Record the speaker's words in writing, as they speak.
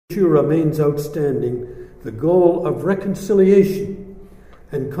issue remains outstanding. The goal of reconciliation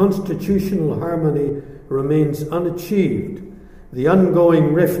and constitutional harmony remains unachieved. The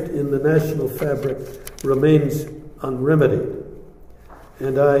ongoing rift in the national fabric remains unremedied.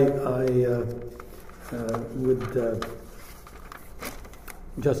 And I would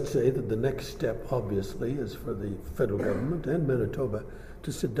just say that the next step, obviously, is for the federal government and Manitoba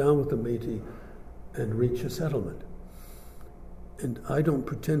to sit down with the Métis and reach a settlement. And I don't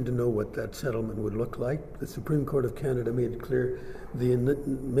pretend to know what that settlement would look like. The Supreme Court of Canada made it clear the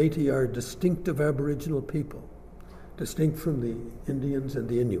Métis are distinctive Aboriginal people, distinct from the Indians and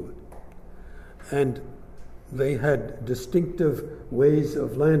the Inuit. And they had distinctive ways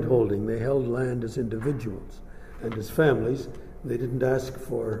of land holding. They held land as individuals and as families. They didn't ask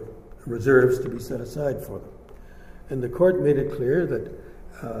for reserves to be set aside for them. And the court made it clear that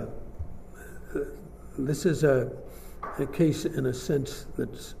this is a case in a sense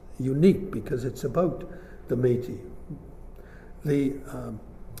that's unique because it's about the Métis.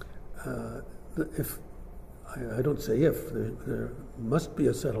 I don't say if, there must be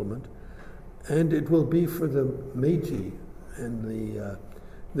a settlement, and it will be for the Métis and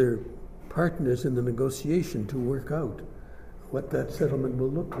their partners in the negotiation to work out what that settlement will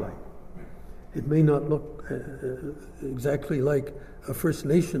look like. It may not look exactly like a First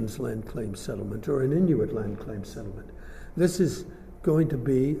Nations land claim settlement or an Inuit land claim settlement. This is going to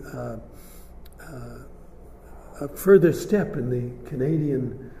be a further step in the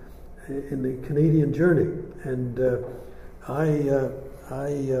Canadian journey, and I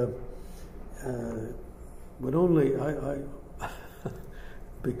would only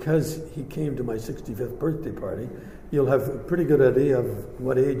because he came to my 65th birthday party, you'll have a pretty good idea of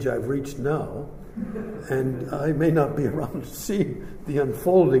what age I've reached now, and I may not be around to see the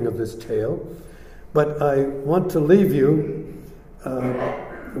unfolding of this tale, but I want to leave you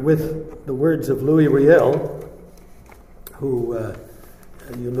with the words of Louis Riel, who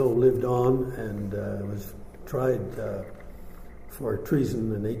lived on and was tried for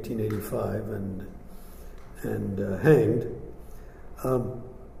treason in 1885 and hanged.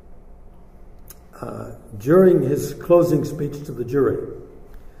 During his closing speech to the jury,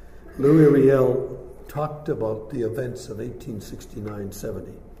 Louis Riel talked about the events of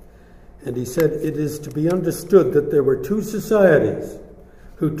 1869-70. And he said, "It is to be understood that there were two societies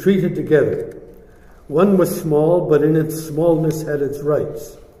who treated together. One was small, but in its smallness had its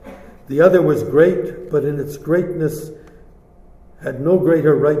rights. The other was great, but in its greatness had no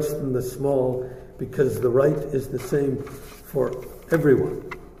greater rights than the small, because the right is the same for everyone."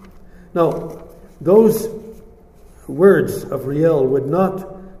 Now, those words of Riel would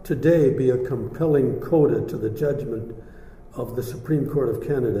not today be a compelling coda to the judgment of the Supreme Court of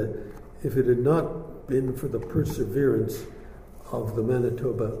Canada if it had not been for the perseverance of the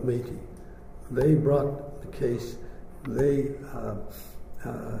Manitoba Métis. They brought the case. They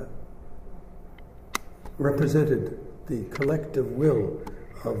represented the collective will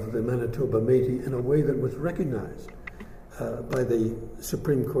of the Manitoba Métis in a way that was recognized by the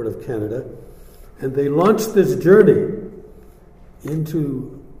Supreme Court of Canada. And they launched this journey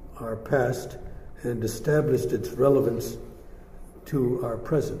into our past and established its relevance to our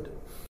present.